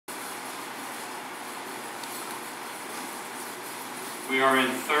We are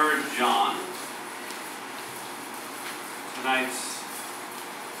in 3 John. Tonight's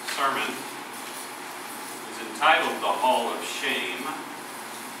sermon is entitled The Hall of Shame.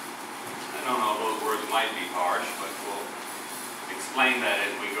 I don't know, those words might be harsh, but we'll explain that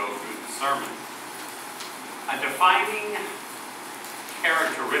as we go through the sermon. A defining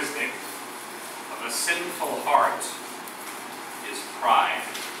characteristic of a sinful heart is pride.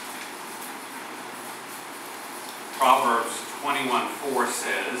 Proverbs 21:4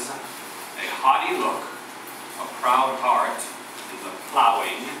 says, "A haughty look, a proud heart, and the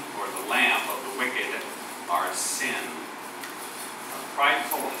plowing or the lamp of the wicked are sin." A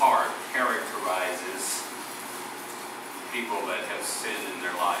prideful heart characterizes people that have sin in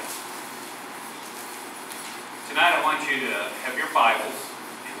their life. Tonight I want you to have your Bibles,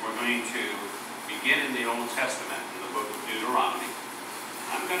 and we're going to begin in the Old Testament, in the book of Deuteronomy.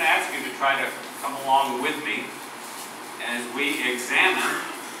 I'm going to ask you to try to come along with me as we examine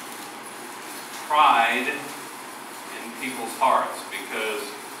pride in people's hearts, because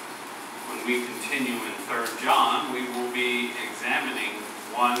when we continue in 3 John, we will be examining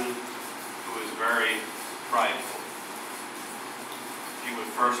one who is very prideful. If you would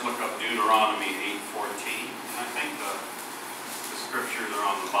first look up Deuteronomy 8:14, and I think the scriptures are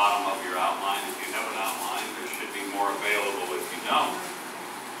on the bottom of your outline. If you have an outline, there should be more available if you don't.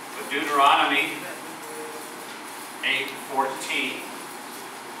 But Deuteronomy 8:14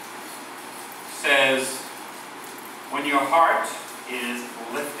 says, "When your heart is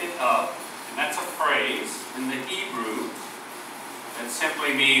lifted up," and that's a phrase in the Hebrew that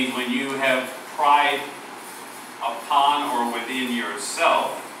simply means when you have pride upon or within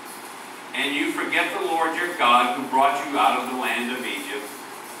yourself, and you forget the Lord your God who brought you out of the land of Egypt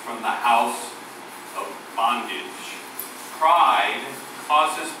from the house of bondage. Pride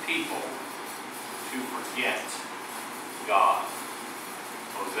causes people to forget God.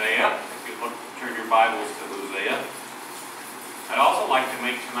 Hosea, if you turn your Bibles to Hosea. I'd also like to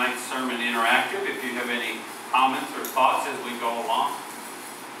make tonight's sermon interactive. If you have any comments or thoughts as we go along,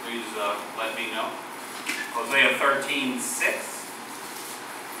 please let me know. Hosea 13:6.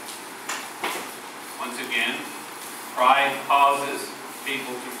 Once again, pride causes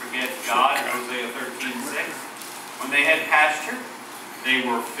people to forget God. Hosea 13:6. When they had pasture, they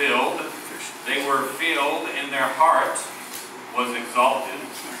were filled. They were filled, and their heart was exalted.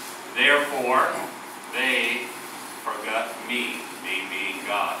 Therefore, they forgot me being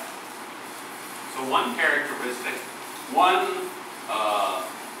God. So one characteristic, one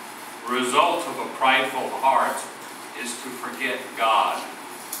result of a prideful heart is to forget God.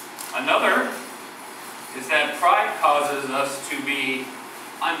 Another is that pride causes us to be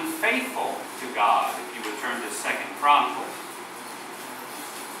unfaithful to God. If you would turn to 2 Chronicles.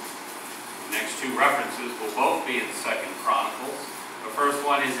 The next two references will both be in 2 Chronicles. The first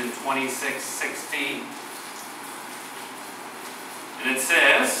one is in 26:16. And it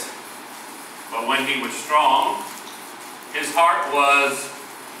says, "But when he was strong, his heart was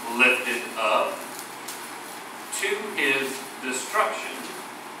lifted up to his destruction,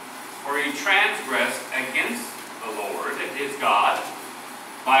 for he transgressed against the Lord, his God,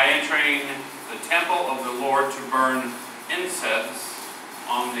 by entering the temple of the Lord to burn incense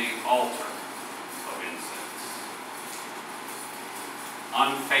on the altar of incense."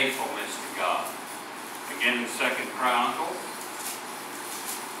 Unfaithfulness to God. Again in 2 Chronicles.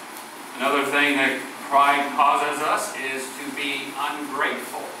 Another thing that pride causes us is to be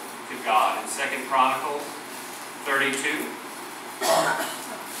ungrateful to God. In 2 Chronicles 32,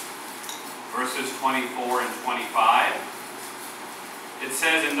 verses 24 and 25, it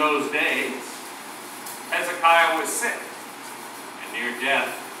says, "In those days, Hezekiah was sick and near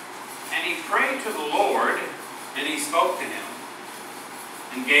death, and he prayed to the Lord, and he spoke to him,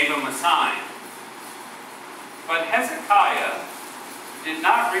 and gave him a sign. But Hezekiah did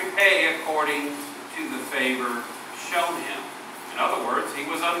not repay according to the favor shown him." In other words, he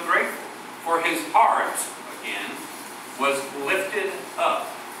was ungrateful, for his heart, again, was lifted up.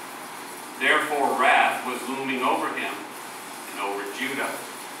 Therefore wrath was looming over him, and over Judah,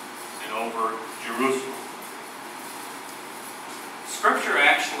 and over Jerusalem. Scripture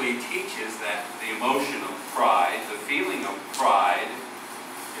actually teaches that the emotion of pride, the feeling of pride,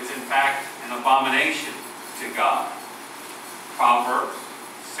 is in fact an abomination to God. Proverbs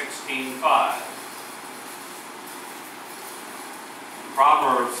 16:5. In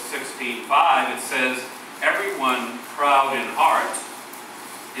Proverbs 16:5 it says, "Everyone proud in heart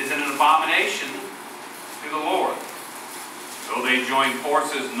is an abomination to the Lord. Though they join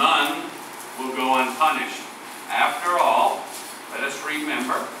forces, none will go unpunished." After all, let us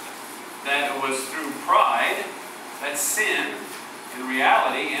remember that it was through pride that sin in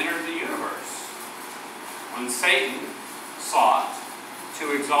reality, entered the universe when Satan sought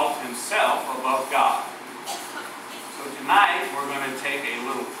to exalt himself above God. So tonight we're going to take a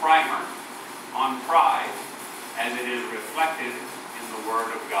little primer on pride as it is reflected in the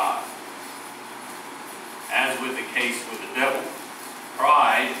Word of God. As with the case with the devil,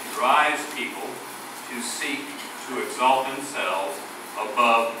 pride drives people to seek to exalt themselves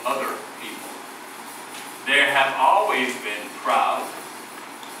above other people. There have always been proud,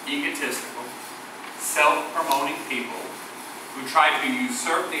 egotistical, self-promoting people who try to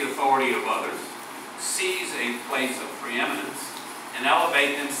usurp the authority of others, seize a place of preeminence, and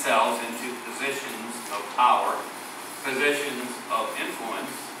elevate themselves into positions of power, positions of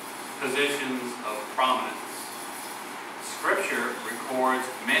influence, positions of prominence. Scripture records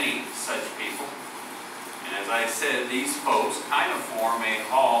many such people, and as I said, these folks kind of form a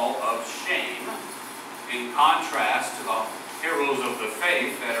hall of shame in contrast to the heroes of the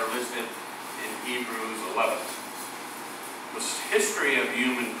faith that are listed in Hebrews 11. The history of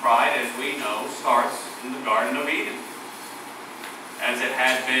human pride, as we know, starts in the Garden of Eden. As it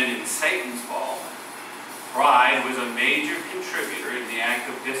had been in Satan's fall, pride was a major contributor in the act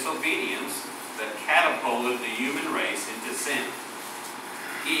of disobedience that catapulted the human race into sin.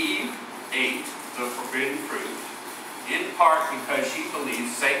 Eve ate the forbidden fruit, in part because she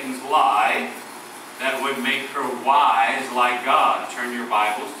believed Satan's lie that would make her wise like God. Turn your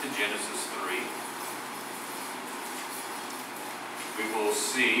Bibles to Genesis 3. We will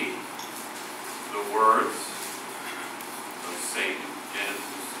see the words of Satan.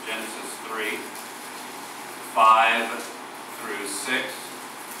 Genesis 3, 5 through 6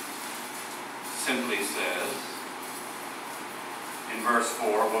 simply says, in verse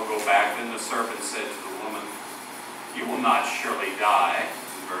 4, we'll go back, then the serpent said to the woman, "You will not surely die."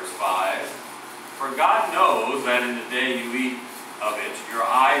 In verse 5, "For God knows that in the day you eat of it, your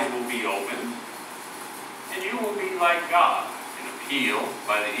eyes will be opened, and you will be like God." An appeal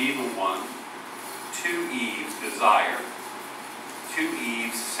by the evil one to Eve's desire, to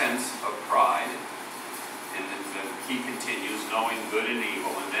Eve's sense of pride. And then he continues, knowing good and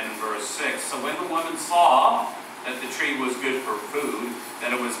evil. And then in verse 6, "So when the woman saw that the tree was good for food,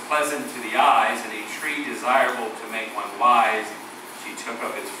 that it was pleasant to the eyes, and a tree desirable to make one wise, she took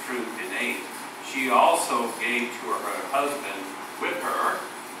of its fruit and ate. She also gave to her husband with her,"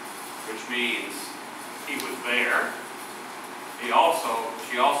 which means he was there. She also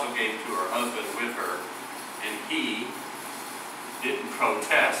gave to her husband with her, and he didn't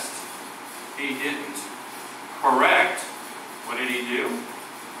protest. He didn't correct. What did he do?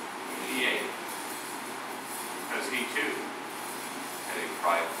 He ate. Because he too had a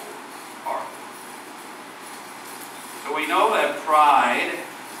prideful heart. So we know that pride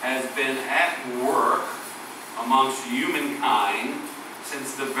has been at work amongst humankind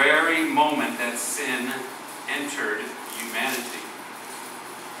since the very moment that sin entered humanity.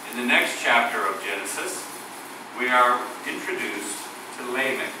 In the next chapter of Genesis, we are introduced to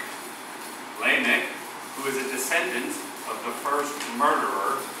Lamech. Lamech, who is a descendant of the first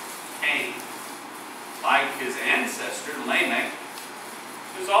murderer, Cain. Like his ancestor, Lamech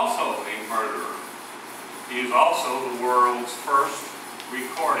is also a murderer. He is also the world's first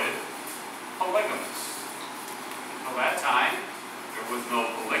recorded polygamist. Until that time, there was no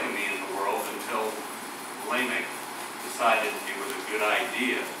polygamy in the world until Lamech decided it was a good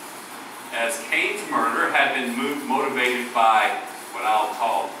idea. As Cain's murder had been motivated by what I'll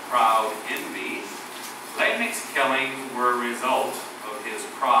call proud envy, Lamech's killings were a result of his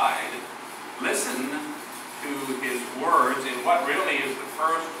pride. Listen to his words in what really is the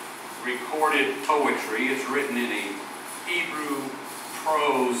first recorded poetry. It's written in a Hebrew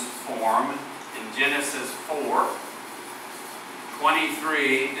prose form in Genesis 4,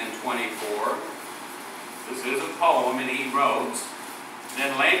 23 and 24. This is a poem, and he wrote,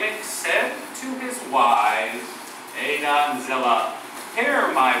 "Then Lamech said to his wives, Ada and Zillah, hear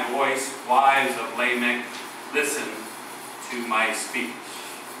my voice, wives of Lamech, listen to my speech.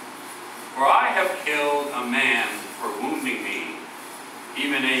 For I have killed a man for wounding me,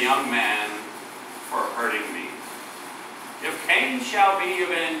 even a young man for hurting me. If Cain shall be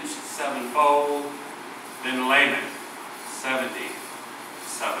avenged sevenfold, then Lamech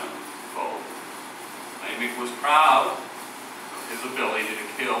 77-fold. Lamech was proud of his ability to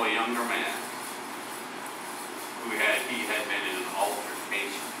kill a younger man who he had been in an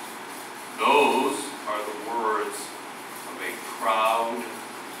altercation. Those are the words of a proud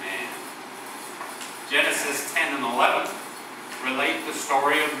man. Genesis 10 and 11 relate the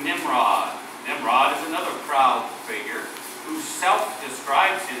story of Nimrod. Nimrod is another proud figure who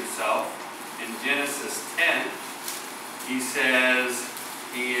self-describes himself in Genesis 10 He says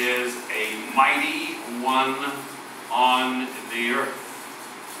he is a mighty one on the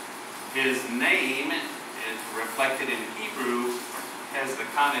earth. His name is reflected in Hebrew has the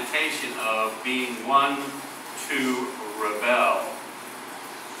connotation of being one to rebel.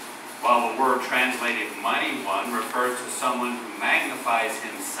 While the word translated mighty one refers to someone who magnifies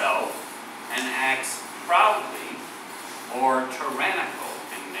himself and acts proudly or tyrannical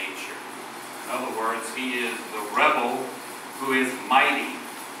in nature. In other words, he is the rebel who is mighty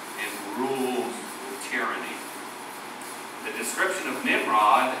and rules with tyranny. The description of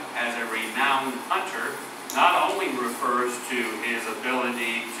Nimrod as a renowned hunter not only refers to his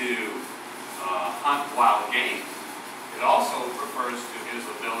ability to hunt wild game, it also refers to his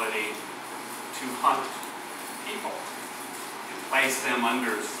ability to hunt people and place them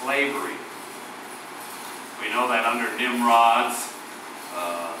under slavery. We know that under Nimrod's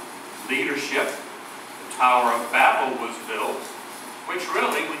leadership, the Tower of Babel was built, which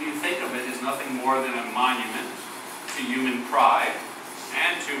really, when you think of it, is nothing more than a monument to human pride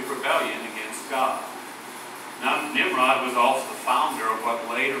and to rebellion against God. Now, Nimrod was also the founder of what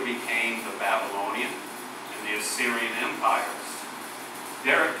later became the Babylonian and the Assyrian empires.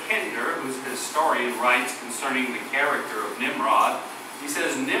 Derek Kinder, who's a historian, writes concerning the character of Nimrod. He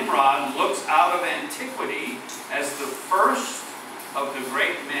says, Nimrod looks out of antiquity as the first of the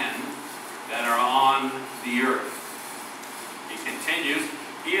great men that are on the earth. He continues,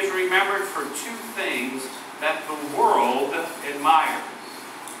 he is remembered for two things that the world admires: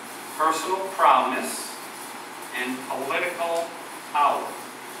 personal prowess and political power.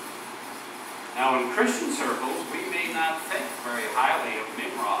 Now, in Christian circles, we may not think very highly of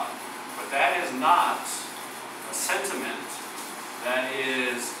Nimrod, but that is not a sentiment that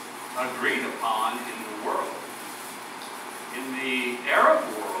is agreed upon in the world. In the Arab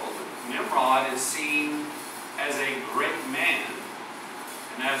world, Nimrod is seen as a great man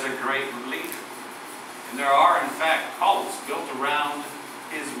and as a great leader. And there are, in fact, cults built around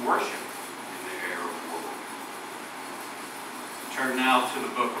his worship in the Arab world. Turn now to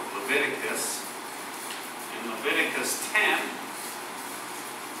the book of Leviticus. In Leviticus 10,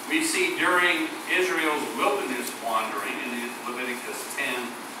 we see during Israel's wilderness wandering, in Leviticus 10,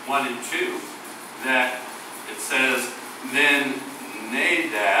 1 and 2, that it says, then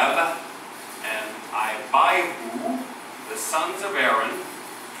Nadab and Abihu, the sons of Aaron,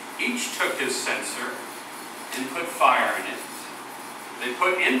 each took his censer and put fire in it. They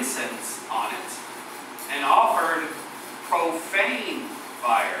put incense on it and offered profane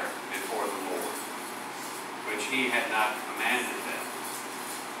fire before the Lord, which he had not commanded them.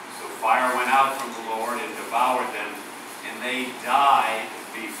 So fire went out from the Lord and devoured them, and they died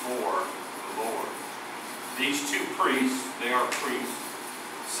before the Lord. These two priests, they are priests,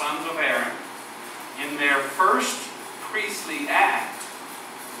 sons of Aaron, in their first priestly act,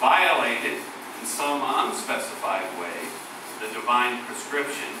 violated in some unspecified way the divine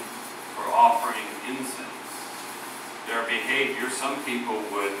prescription for offering incense. Their behavior, some people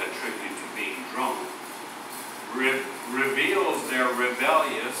would attribute to being drunk, reveals their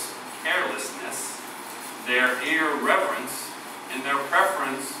rebellious carelessness, their irreverence, and their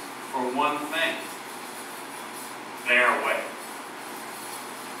preference for one thing: their way.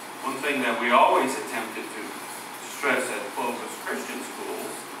 One thing that we always attempted to stress at Clovis Christian schools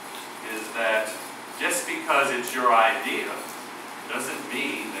is that just because it's your idea doesn't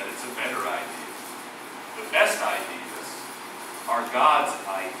mean that it's a better idea. The best ideas are God's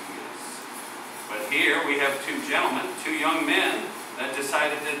ideas. But here we have two gentlemen, two young men, that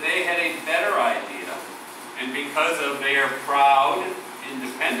decided that they had a better idea, and because of their proud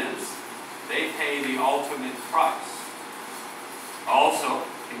independence, they pay the ultimate price. Also,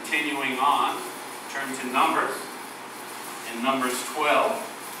 continuing on, turn to Numbers, in Numbers 12.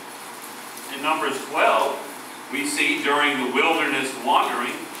 In Numbers 12, we see during the wilderness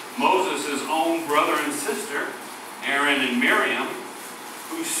wandering, Moses' own brother and sister, Aaron and Miriam,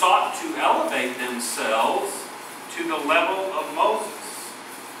 who sought to elevate themselves to the level of Moses.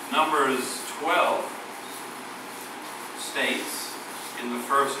 Numbers 12 states in the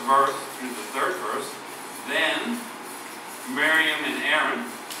first verse through the third verse, then Miriam and Aaron,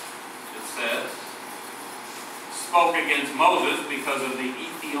 it says, spoke against Moses because of the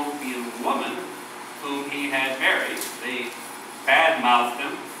Ethiopian woman whom he had married. They badmouthed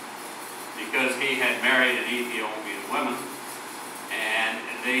him because he had married an Ethiopian woman. And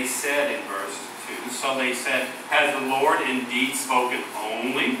they said in verse 2, so they said, has the Lord indeed spoken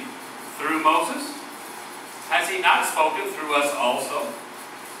only through Moses? Has he not spoken through us also?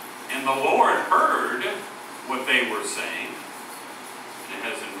 And the Lord heard what they were saying. It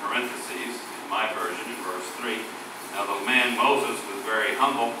has in parentheses, in my version, in verse 3, Now the man Moses was very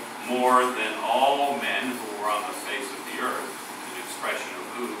humble, more than all men who were on the face of the earth, an expression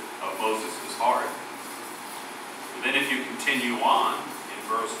of Moses' heart. And then if you continue on in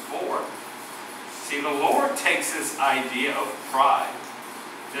verse 4, see, the Lord takes this idea of pride,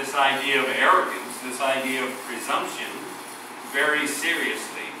 this idea of arrogance, this idea of presumption very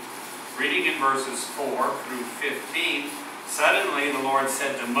seriously. Reading in verses 4 through 15, suddenly the Lord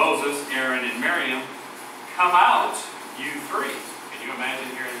said to Moses, Aaron, and Miriam, "Come out, you three." Can you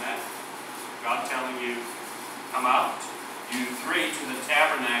imagine hearing that? God telling you, "Come out, you three, to the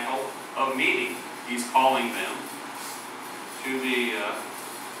tabernacle of meeting." He's calling them to the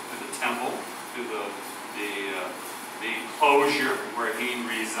temple, to the enclosure where he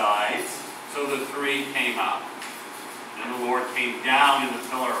resides. So the three came out. And the Lord came down in the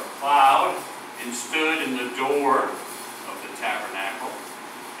pillar of cloud and stood in the door of the tabernacle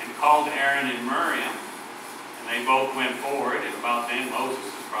and called Aaron and Miriam. And they both went forward. And about then Moses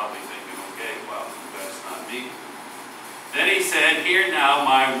is probably thinking, okay, well, that's not me. Then he said, "Hear now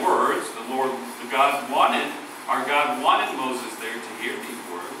my words." Our God wanted Moses there to hear these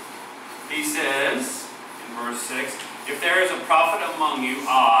words. He says in verse 6, "If there is a prophet among you,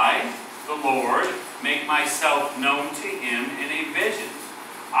 I, the Lord, make myself known to him in a vision.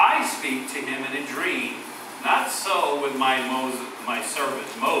 I speak to him in a dream. Not so with my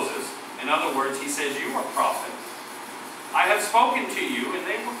servant Moses." In other words, he says, "You are prophets. I have spoken to you," and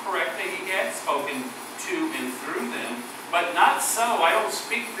they were correct that he had spoken to and through them. "But not so. I don't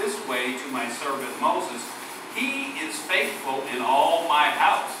speak this way to my servant Moses. He is faithful in all my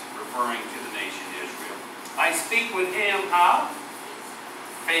house," referring to the nation Israel. "I speak with him," how?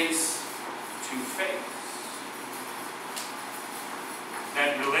 Face to face.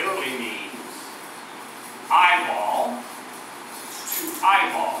 That literally means eyeball to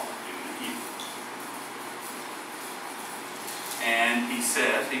eyeball in the Hebrew. And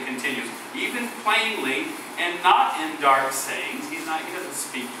he continues, "even plainly and not in dark sayings." He doesn't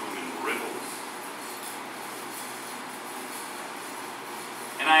speak to him in riddles.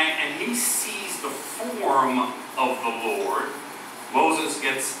 And he sees the form of the Lord. Moses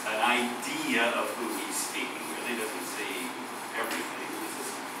gets an idea of who he's speaking. He really doesn't see everything. This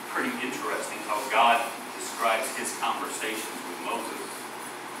is pretty interesting how God describes his conversations with Moses.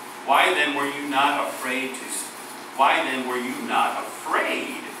 Why then were you not afraid to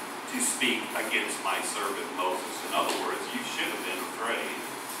speak against my servant Moses?" In other words, you should have been afraid.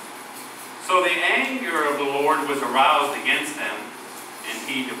 So the anger of the Lord was aroused against them, and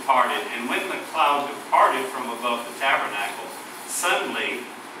he departed. And when the cloud departed from above the tabernacle, suddenly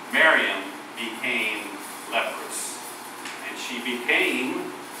Miriam became leprous, and she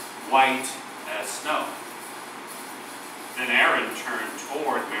became white as snow. Then Aaron turned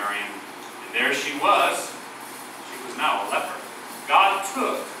toward Miriam, and there she was. She was now a leper. God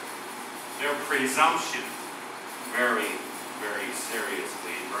took their presumption very, very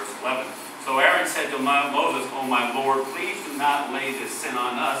seriously. In verse 11, "So Aaron said to Moses, O my Lord, please do not lay this sin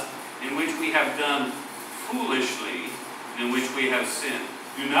on us, in which we have done foolishly, in which we have sinned.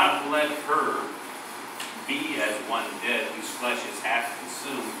 Do not let her be as one dead, whose flesh is half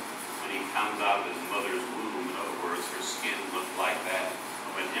consumed when he comes out of his mother's womb." In other words, her skin looked like that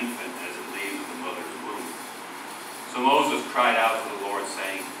of an infant as it leaves the mother's womb. So Moses cried out to the Lord,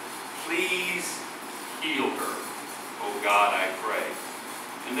 saying, "Please heal her, O God, I pray."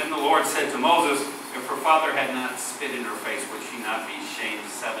 And then the Lord said to Moses, "If her father had not spit in her face, would she not be shamed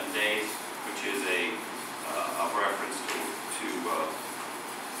 7 days?" Which is a reference to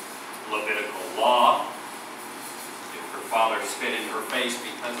Levitical law. If her father spit in her face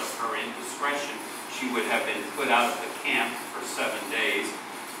because of her indiscretion, she would have been put out of the camp for 7 days.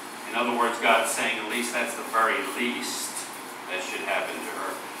 In other words, God's saying at least that's the very least that should happen to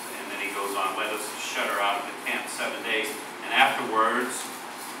her. And then he goes on, "Let us shut her out of the camp 7 days, and afterwards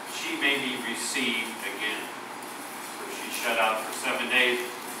she may be received again." So she's shut out for 7 days,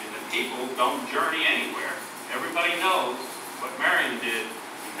 and the people don't journey anywhere. Everybody knows what Miriam did,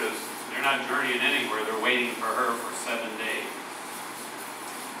 because they're not journeying anywhere. They're waiting for her for 7 days.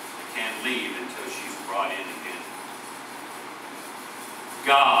 They can't leave until she's brought in again.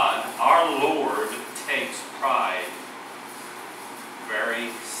 God, our Lord, takes pride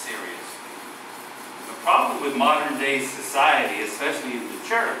very seriously. The problem with modern day society, especially in the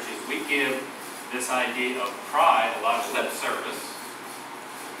church, is we give this idea of pride a lot of lip service.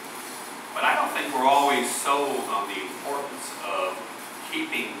 But I don't think we're always sold on the importance of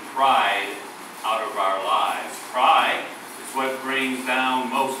keeping pride out of our lives. Pride is what brings down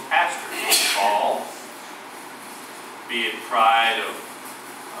most pastors' fall, be it pride of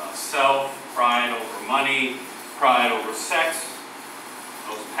self, pride over money, pride over sex,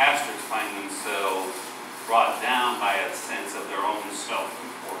 those pastors find themselves brought down by a sense of their own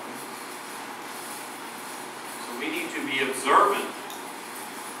self-importance. So we need to be observant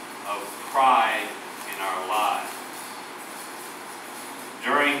of pride in our lives.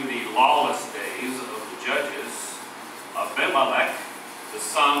 During the lawless days of the judges, Abimelech, the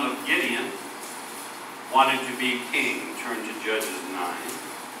son of Gideon, wanted to be king. Turn to Judges 9.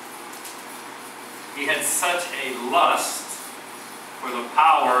 He had such a lust for the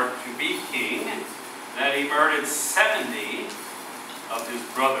power to be king that he murdered 70 of his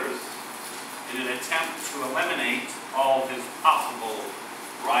brothers in an attempt to eliminate all his possible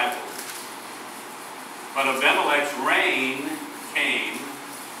rivals. But Abimelech's reign came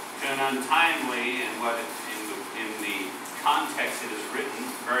to an untimely and what in the context it is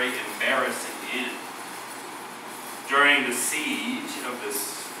written, very embarrassing end. During the siege of the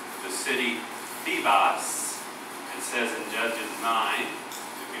city Thebes, it says in Judges 9,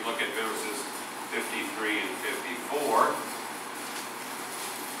 if you look at verses 53 and 54,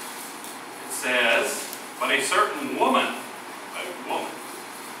 it says, but a certain woman,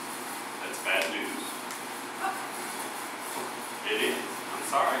 that's bad news. It is, I'm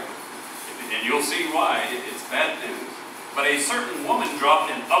sorry, and you'll see why it's bad news. But a certain woman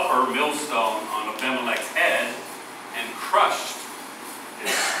dropped an upper millstone on Abimelech's head and crushed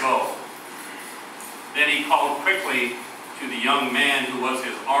his skull. Then he called quickly to the young man who was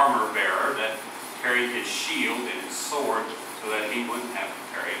his armor bearer that carried his shield and his sword so that he wouldn't have to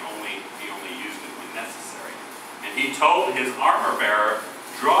carry it, he only used it when necessary. And he told his armor bearer,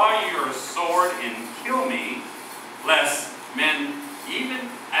 draw your sword and kill me, lest men,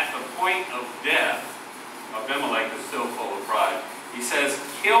 even at the point of death, Abimelech is still full of pride. He says,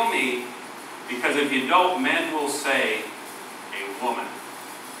 kill me, because if you don't, men will say, a woman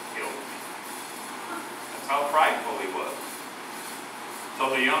killed me. That's how prideful he was. So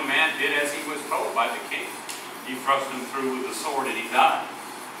the young man did as he was told by the king. He thrust him through with the sword and he died.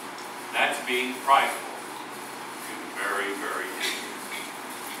 That's being prideful. Very, very dangerous.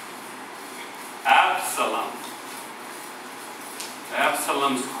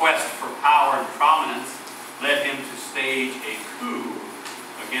 Absalom's quest for power and prominence led him to stage a coup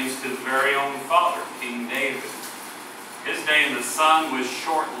against his very own father, King David. His day in the sun was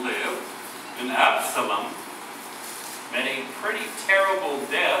short-lived, and Absalom met a pretty terrible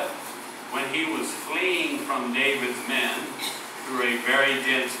death when he was fleeing from David's men through a very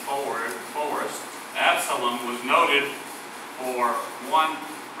dense forest. Absalom was noted for one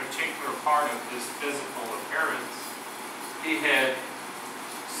particular part of his physical appearance. He had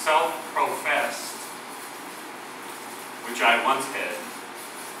self-professed, which I once had,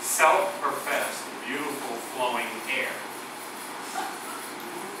 self-professed beautiful flowing hair.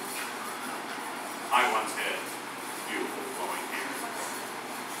 I once had beautiful flowing hair.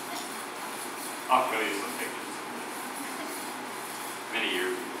 I'll show you some pictures. Many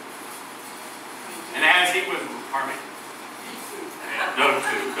years ago. And as he was, pardon me. Doug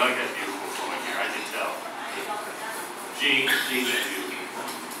too. Doug had beautiful flowing hair, I can tell. Jean had beautiful.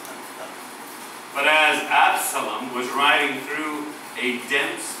 But as Absalom was riding through a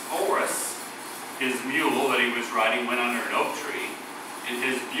dense forest, his mule that he was riding went under an oak tree, and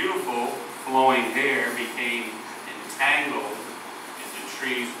his beautiful flowing hair became entangled into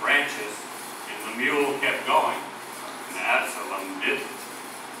trees' branches, and the mule kept going, and Absalom didn't.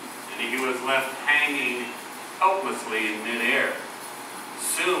 And he was left hanging helplessly in midair.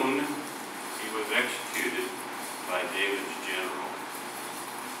 Soon, he was executed by David's general.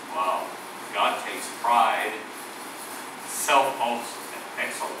 Wow. God takes pride,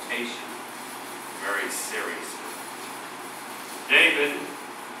 self-exaltation very seriously. David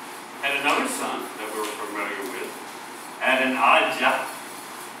had another son that we're familiar with, Adonijah,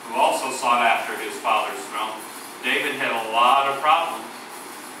 who also sought after his father's throne. David had a lot of problems.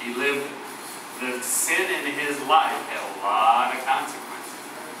 He lived, the sin in his life had a lot of consequences.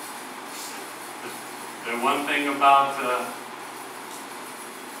 The one thing about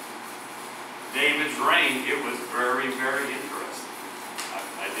David's reign, it was very, very interesting.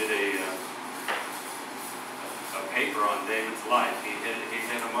 I did a paper on David's life. He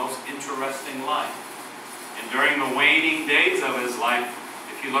had a most interesting life. And during the waning days of his life,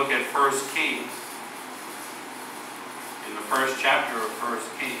 if you look at 1 Kings, in the first chapter of 1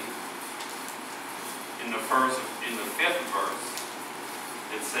 Kings, in the 5th verse,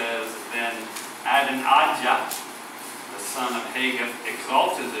 it says, then Adonijah, the son of Haggith,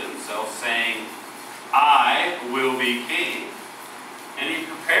 exalted himself, saying, I will be king. And he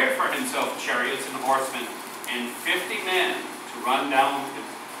prepared for himself chariots and horsemen and 50 men to run down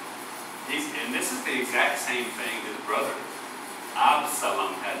And this is the exact same thing his brother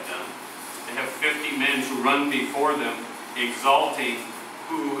Absalom had done. They have 50 men who run before them, exalting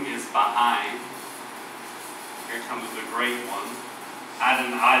who is behind. Here comes the great one,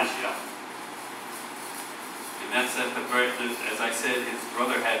 Adonijah. And that's at the very, as I said, his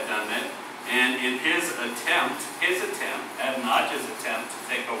brother had done that. And in his attempt, Adonijah's attempt to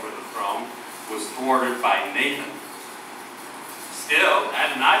take over the throne was thwarted by Nathan. Still,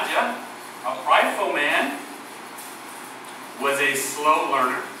 Adonijah, a prideful man, was a slow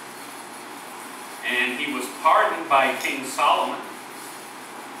learner, and he was pardoned by King Solomon,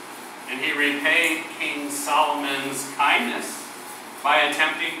 and he repaid King Solomon's kindness by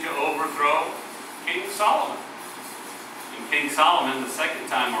attempting to overthrow King Solomon. And King Solomon, the second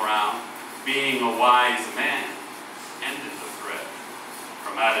time around, being a wise man, ended the threat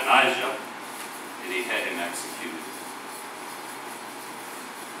from Adonijah, and he had him executed.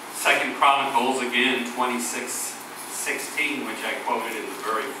 2 Chronicles, again, 26:16, which I quoted in the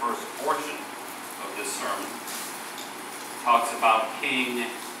very first portion of this sermon, talks about King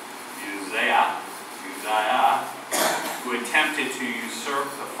Uzziah, who attempted to usurp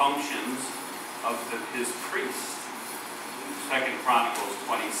the functions of his priest. In 2 Chronicles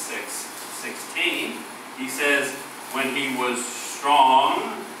 26:16, he says, when he was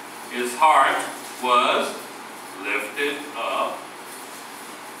strong, his heart was lifted up.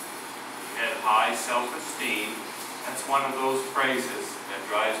 He had high self-esteem. That's one of those phrases that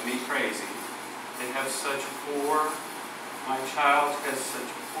drives me crazy. They have such poor, my child has such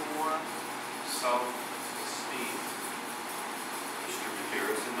poor self-esteem, Mr.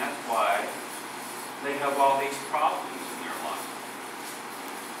 Maderas, and that's why they have all these problems in their life.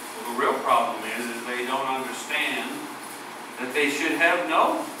 Well, the real problem is they don't understand that they should have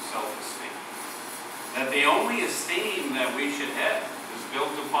no self-esteem. That the only esteem that we should have is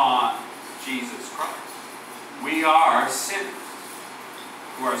built upon Jesus Christ. We are sinners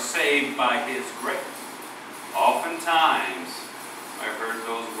who are saved by His grace. Oftentimes, I heard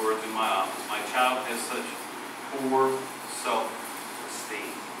those words in my office, my child has such poor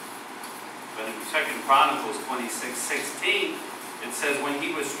self-esteem. But in 2 Chronicles 26:16, it says, when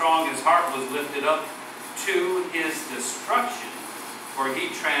he was strong, his heart was lifted up to his destruction, for he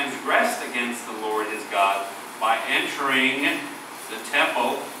transgressed against the Lord his God by entering the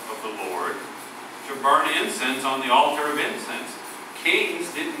temple of the Lord to burn incense on the altar of incense.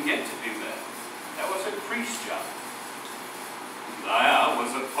 Kings didn't get to do that. That was a priest's job. Uzziah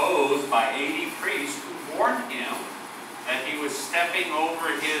was opposed by 80 priests who warned him that he was stepping over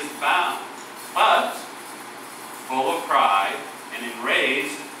his bounds. But, full of pride and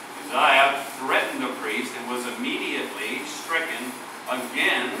enraged, Uzziah threatened the priest and was immediately stricken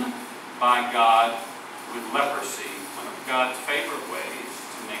again by God with leprosy, one of God's favorite ways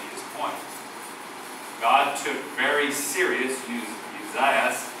to make his point. God took very serious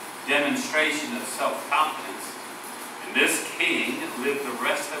Uzziah's demonstration of self-confidence, and this king lived the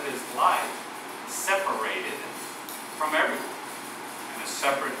rest of his life separated from everyone in a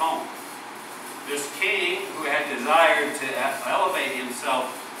separate home. This king, who had desired to elevate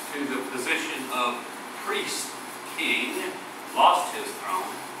himself to the position of priest king, lost his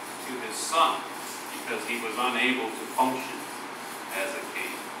throne to his son because he was unable to function as a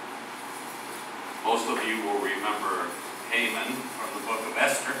king. Most of you will remember Haman from the book of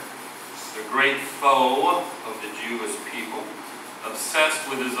Esther, the great foe of the Jewish people, obsessed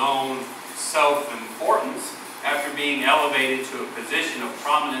with his own self-importance. After being elevated to a position of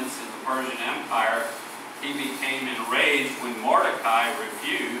prominence in the Persian Empire, he became enraged when Mordecai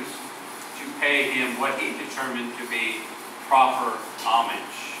refused to pay him what he determined to be proper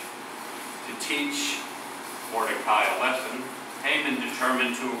homage. To teach Mordecai a lesson, Haman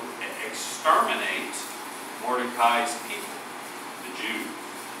determined to exterminate Mordecai's people, the Jews.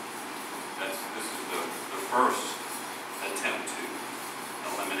 This is the first attempt to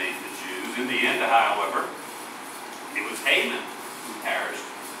eliminate the Jews. In the end, however, it was Haman who perished,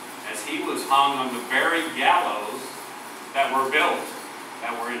 as he was hung on the very gallows that were built,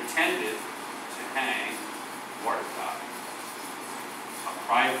 that were intended to hang Mordecai. A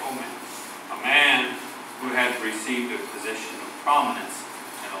prideful man, a man who had received a position of prominence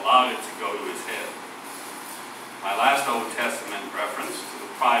and allowed it to go to his head. My last Old Testament reference to the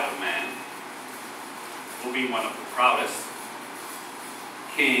pride of man will be one of the proudest.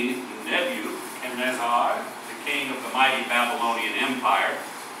 King Nebuchadnezzar, the king of the mighty Babylonian Empire.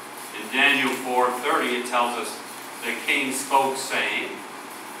 In Daniel 4:30, it tells us, the king spoke, saying,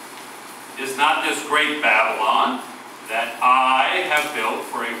 is not this great Babylon that I have built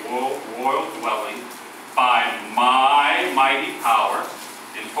for a royal dwelling by my mighty power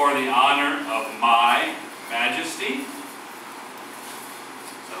and for the honor of my majesty.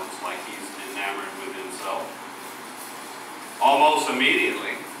 Sounds like he's enamored with himself. Almost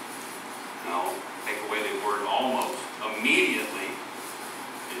immediately. No, take away the word almost. Immediately.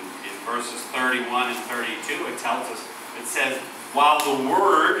 In verses 31 and 32, it tells us, it says, while the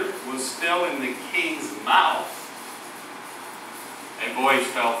word was still in the king's mouth, a voice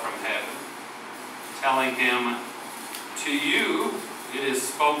fell from heaven, telling him, to you it is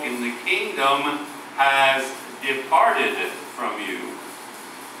spoken, the kingdom has departed from you,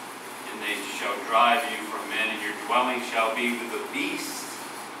 and they shall drive you from men, and your dwelling shall be with the beasts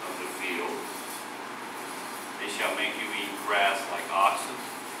of the field. They shall make you eat grass like oxen,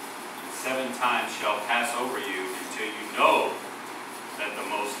 and 7 times shall pass over you until you know that the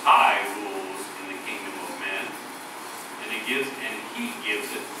Most High rules in the kingdom of men, and he gives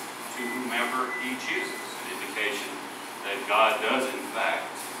it to whomever he chooses. An indication that God does, in fact,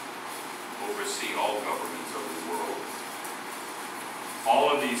 oversee all governments of the world. All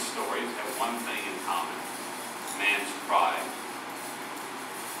of these stories have one thing in common: man's pride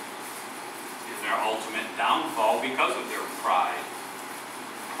and their ultimate downfall because of their pride.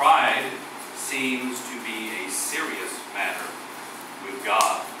 Pride seems to be a serious matter with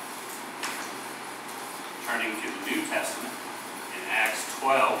God. Turning to the New Testament, in Acts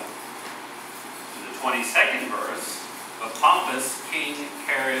 12, in the 22nd verse, the pompous King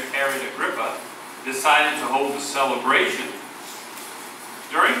Herod Agrippa decided to hold a celebration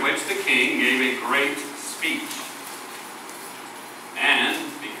during which the king gave a great speech. And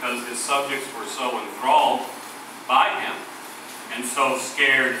because his subjects were so enthralled by him and so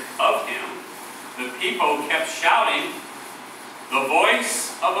scared of him, the people kept shouting, "The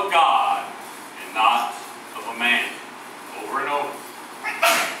voice of a God and not of a man," over and over.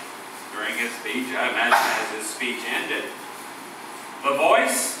 During his speech, I imagine as his speech ended, the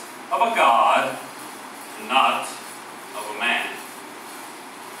voice of a God and not of a man.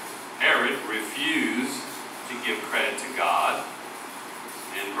 Herod refused to give credit to God.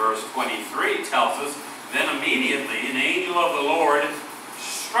 And verse 23 tells us, then immediately an angel of the Lord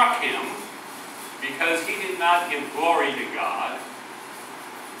struck him because he did not give glory to God.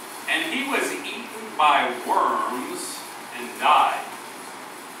 And he was eaten by worms and died.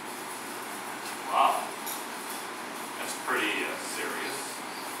 Wow. That's pretty serious.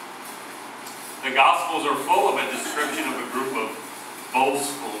 The Gospels are full of a description of a group of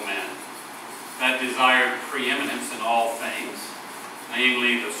boastful men that desired preeminence in all things,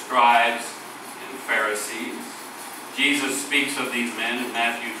 namely the scribes and Pharisees. Jesus speaks of these men in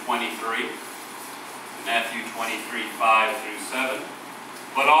Matthew 23, 5 through 7.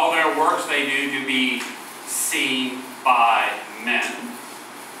 But all their works they do to be seen by men.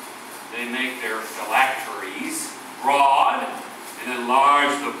 They make their phylacteries broad and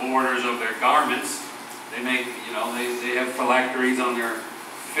enlarge the borders of their garments. They make, they have phylacteries on their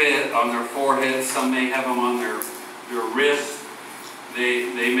foreheads. Some may have them on their wrists.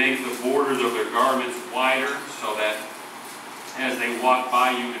 They make the borders of their garments wider so that as they walk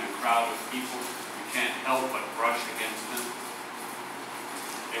by you in a crowd of people, you can't help but brush against them.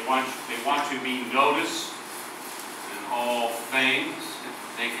 They want to be noticed in all things.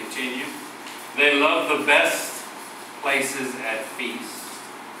 They continue. They love the best places at feasts.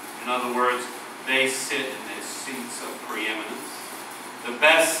 In other words, they sit in the seats of preeminence. The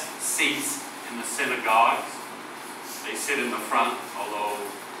best seats in the synagogues. They sit in the front, although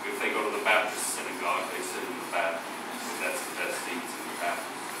if they go to the Baptist synagogue, they sit in the back. That's the best seats in the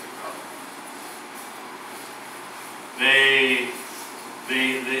Baptist synagogue. They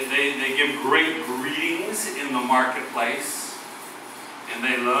give great greetings in the marketplace, and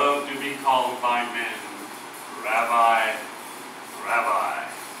they love to be called by men, Rabbi, Rabbi,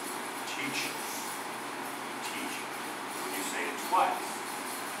 teacher, teacher. When you say it twice,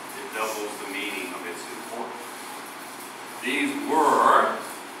 it doubles the meaning of its importance. These were,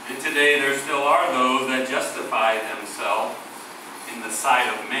 and today there still are those that justify themselves in the sight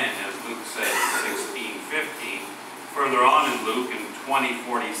of men, as Luke said in 16:15. Further on in Luke, in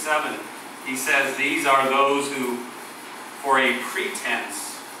 20:47, he says, these are those who, for a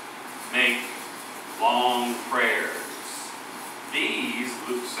pretense, make long prayers. These,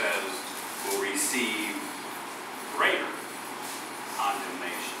 Luke says, will receive greater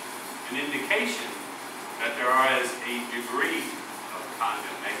condemnation. An indication that there is a degree of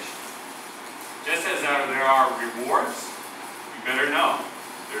condemnation. Just as there are rewards, you better know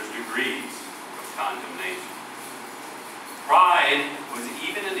there's degrees of condemnation. Pride was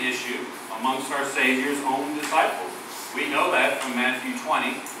even an issue amongst our Savior's own disciples. We know that from Matthew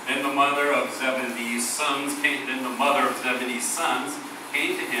 20. Then the mother of Zebedee's sons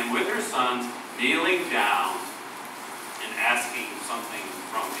came to him with her sons, kneeling down and asking something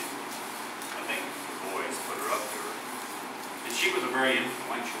from him. I think the boys put her up to her. And she was a very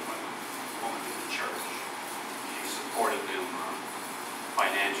influential woman in the church. She supported them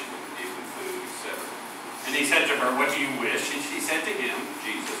financially, gave them food, etc. And he said to her, "What do you wish?" And she said to him,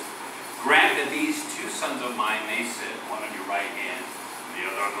 Jesus, "Grant that these two sons of mine may sit, one on your right hand and the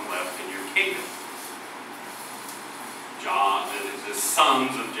other on the left, in your kingdom." John, the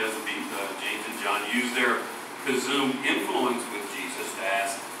sons of James and John, used their presumed influence with Jesus to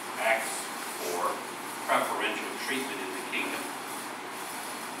ask for preferential treatment in the kingdom.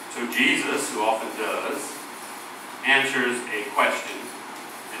 So Jesus, who often does, answers a question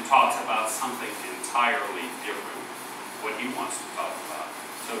and talks about something entirely different, what he wants to talk about.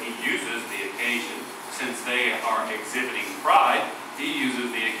 So he uses the occasion, since they are exhibiting pride, he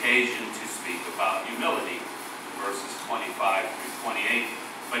uses the occasion to speak about humility. Verses 25 through 28.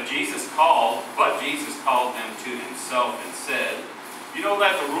 But Jesus called them to himself and said, "You know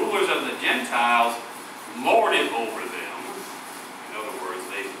that the rulers of the Gentiles lord it over them." In other words,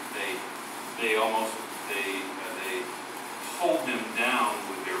 they hold them down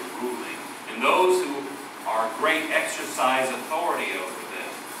with their ruling. And those who are great exercise authority over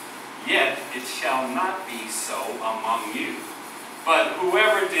them. Yet it shall not be so among you. But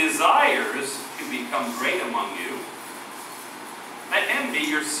whoever desires to become great among you, let him be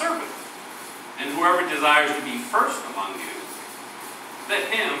your servant. And whoever desires to be first among you,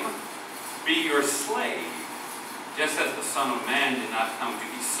 let him be your slave. Just as the Son of Man did not come to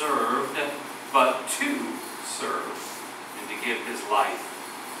be served, but to serve, and to give his life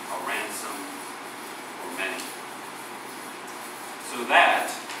a ransom for many. So that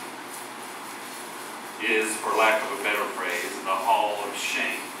is, for lack of a better phrase, the hall of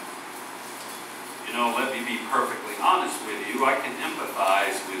shame. You know, let me be perfectly honest with you. I can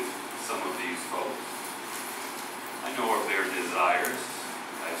empathize with some of these folks. I know of their desires.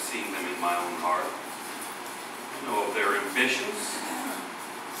 I've seen them in my own heart. I know of their ambitions.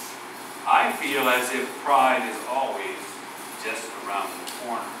 I feel as if pride is always just around the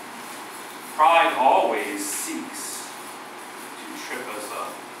corner. Pride always seeks to trip us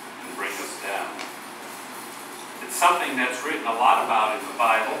up and bring us down. It's something that's written a lot about in the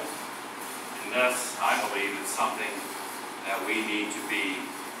Bible, and thus I believe it's something that we need to be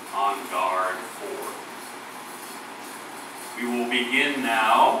on guard for. We will begin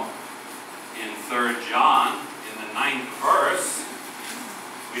now in 3 John, in the 9th verse.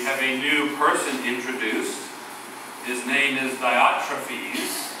 We have a new person introduced. His name is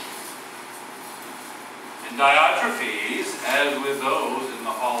Diotrephes. And Diotrephes, as with those in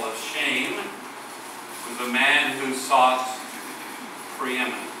the hall of shame, was a man who sought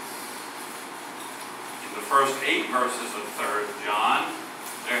preeminence. In the first 8 verses of 3 John,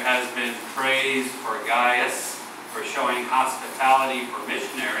 there has been praise for Gaius for showing hospitality for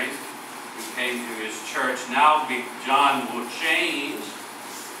missionaries who came to his church. Now John will change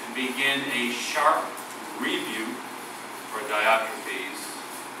and begin a sharp rebuke for Diotrephes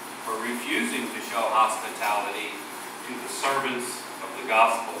for refusing to show hospitality to the servants of the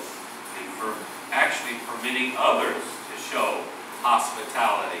gospel, and for actually permitting others to show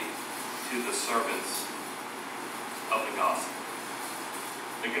hospitality to the servants of the gospel.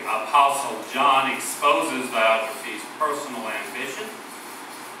 The Apostle John exposes Diotrephes' personal ambition,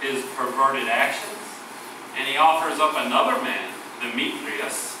 his perverted actions, and he offers up another man,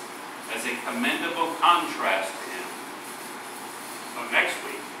 Demetrius, as a commendable contrast to him. So next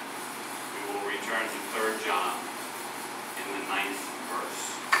week, we will return to 3 John in the 9th verse.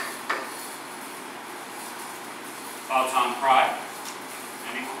 Thoughts on pride?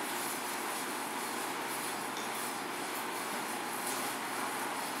 Anyone?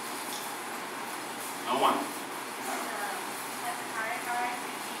 No one?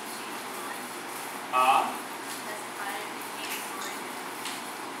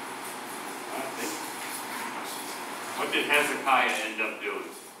 What did Hezekiah end up doing?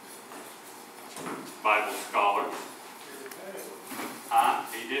 Bible scholar.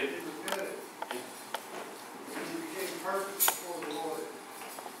 He did. He repented. And he became perfect before the Lord.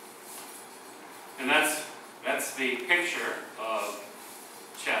 And that's the picture of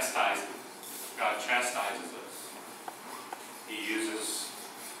chastisement. God chastises us. He uses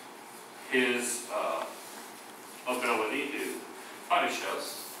his ability to punish us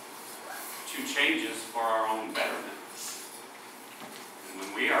to change us for our own betterment. And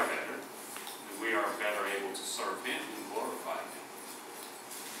when we are better, then we are better able to serve him and glorify him.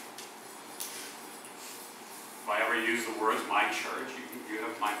 If I ever use the words "my church," you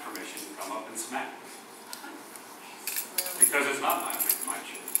have my permission to come up and smack me. Because it's not my church.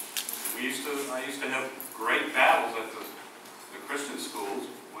 I used to have great battles at the Christian schools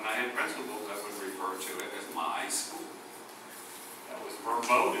when I had principals that would refer to it as my school. That was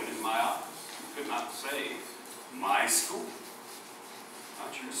verboten in my office. You could not say my school.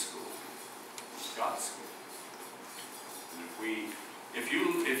 Not your school. It's God's school. And if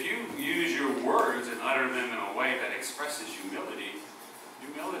you use your words and utter them in a way that expresses humility,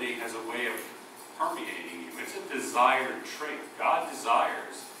 humility has a way of permeating you. It's a desired trait. God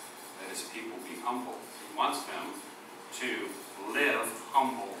desires that his people be humble. He wants them to live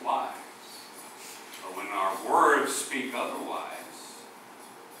humble lives. But when our words speak otherwise,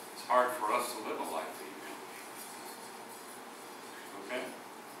 it's hard for us to live a life of humility. Okay?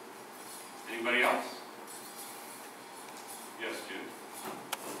 Anybody else? Yes, Jim?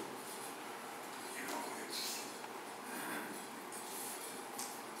 You know,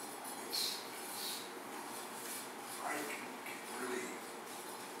 I can really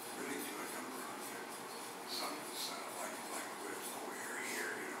do a number on it. Some like with over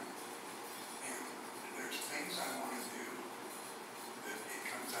here, you know. And there's things I want to do that it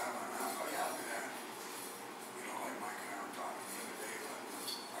comes out on, oh yeah, I'll do that. You know, like Mike and I were talking the other day about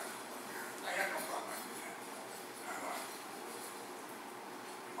this. I had no problem with that. And I thought,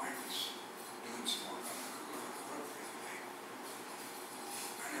 Mike was doing some work on the cooler on the roof the other day.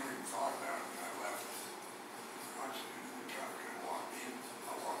 I never even thought about it when I left. I was in the truck and I walked in.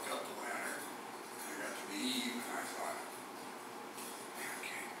 I walked up the ladder and I got to the eave and I thought, man, I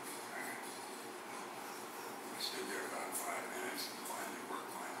can't. I stood there about 5 minutes and finally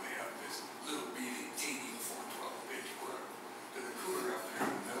worked my way up this little bitty 84-12 pitch work to the cooler up there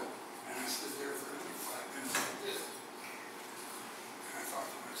in the middle. And I stood there for another 5 minutes like this. And I thought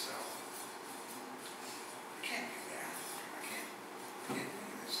to myself, I can't do that. I can't do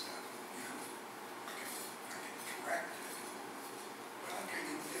this stuff, you know. I can correct it, but I can't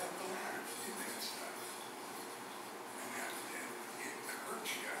even get up the ladder to do that stuff. And it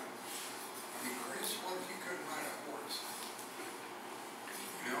hurts you. I mean, Chris, what if you couldn't ride a horse?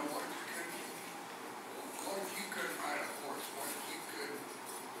 You know, what if you couldn't ride a horse? What if you couldn't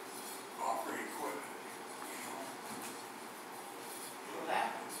operate equipment? You know? Will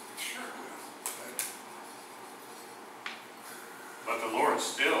happen. It sure will. But the Lord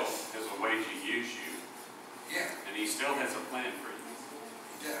still has a way to use you. Yeah, And he still has a plan for you.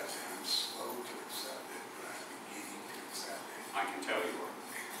 he does, and I'm slow to accept it, but I'm beginning to accept it. I can tell you are.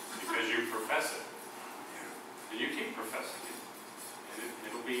 Because you profess it. Yeah, And you keep professing it. And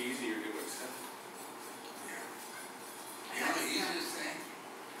it'll be easier to accept it. yeah. You know, the easiest thing,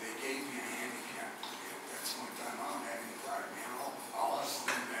 they gave me a handicap. Yeah, that's the only time I don't have any pride, man. I'll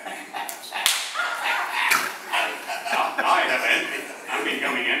hustle in that handicap. Now I have envy. I'm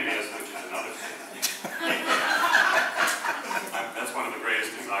becoming envious, which is another thing. That's one of the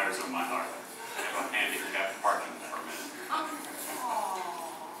greatest desires of my heart. I have a handicapped parking permit.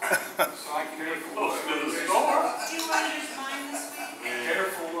 So I can get close to the store. Do you want to use mine this week?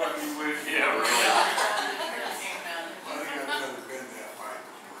 Careful what you wish. Yeah, really. Well, I think I've never been that high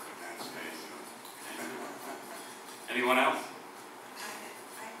before in that space. Anyone else?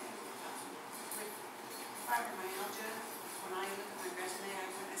 I think with fibromyalgia, when I look at my resume, I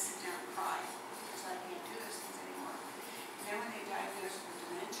sit down and cry because I can't do those things anymore. And then when they diagnose me with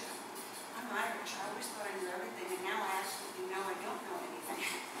dementia, I'm Irish. I always thought I knew everything, and now I absolutely know I don't know anything.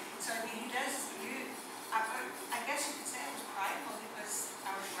 So I mean, I guess you could say I was prideful because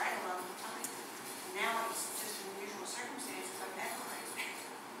I was right a lot of the time. And now it's just an unusual circumstances, I'm never right.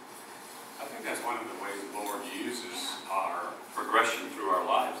 I think that's one of the ways the Lord uses our progression through our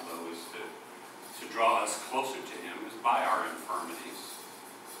lives, though, is to draw us closer to him, is by our infirmities.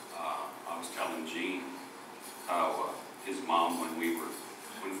 I was telling Gene how his mom, when we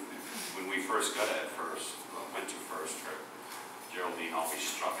first got at went to first trip, Geraldine always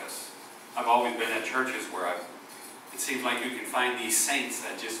struck us. I've always been at churches where it seems like you can find these saints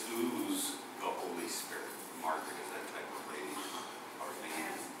that just ooze the Holy Spirit. Margaret is that type of lady.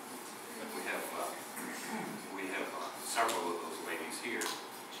 We have several of those ladies here.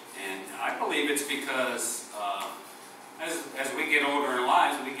 And I believe it's because as we get older in our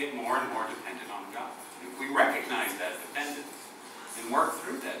lives, we get more and more dependent on God. And if we recognize that dependence and work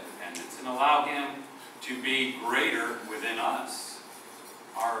through that dependence and allow him to be greater within us,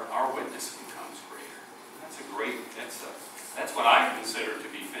 our witness becomes greater. That's what I consider to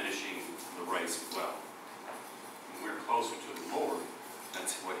be finishing the race well. When we're closer to the Lord,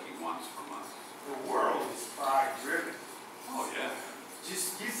 that's what he wants from us. The world is pride driven. Oh yeah.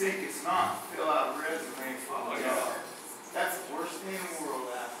 Just you think it's not. Fill out a resume for Oh, the yeah. job. That's the worst thing in the world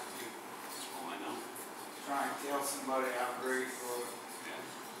I have to do. Oh, I know. Try and tell help somebody out great for it.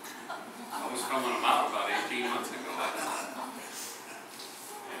 Yeah. I was filling them out about 18 months ago. Yeah.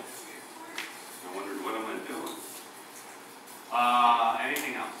 I wondered what am I doing.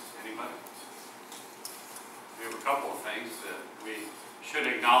 Anything else? Anybody? We have a couple of things that we should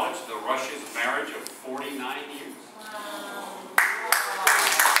acknowledge. The Rush's marriage of 49 years. Wow.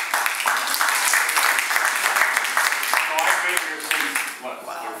 So I've been here since, what,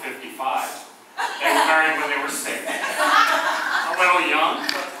 they're 55. They were married when they were 6. A little young.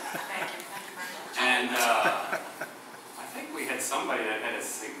 And I think we had somebody that had a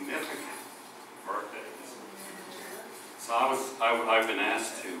significant birthday. So I've been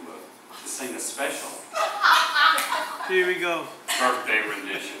asked to sing a special Here we go. birthday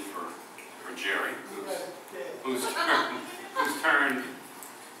rendition for Jerry, who's turned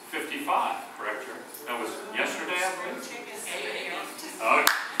 55, correct, Jerry? That was yesterday, I believe? Okay.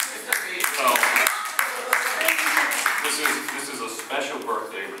 So this is a special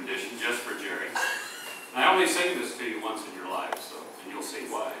birthday rendition just for Jerry. And I only sing this to you once in your life, so and you'll see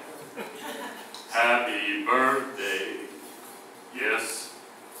why. Happy birthday, yes,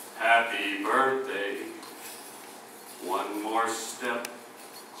 happy birthday. One more step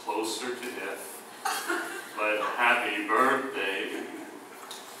closer to death. But happy birthday,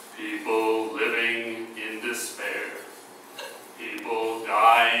 people living in despair, people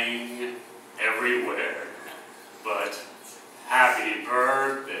dying everywhere. But happy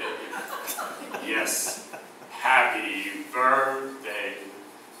birthday, yes, happy birthday.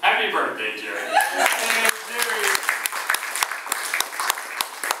 Happy birthday, Jerry. Hey, Jerry.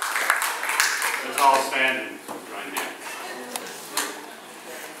 Let's all stand and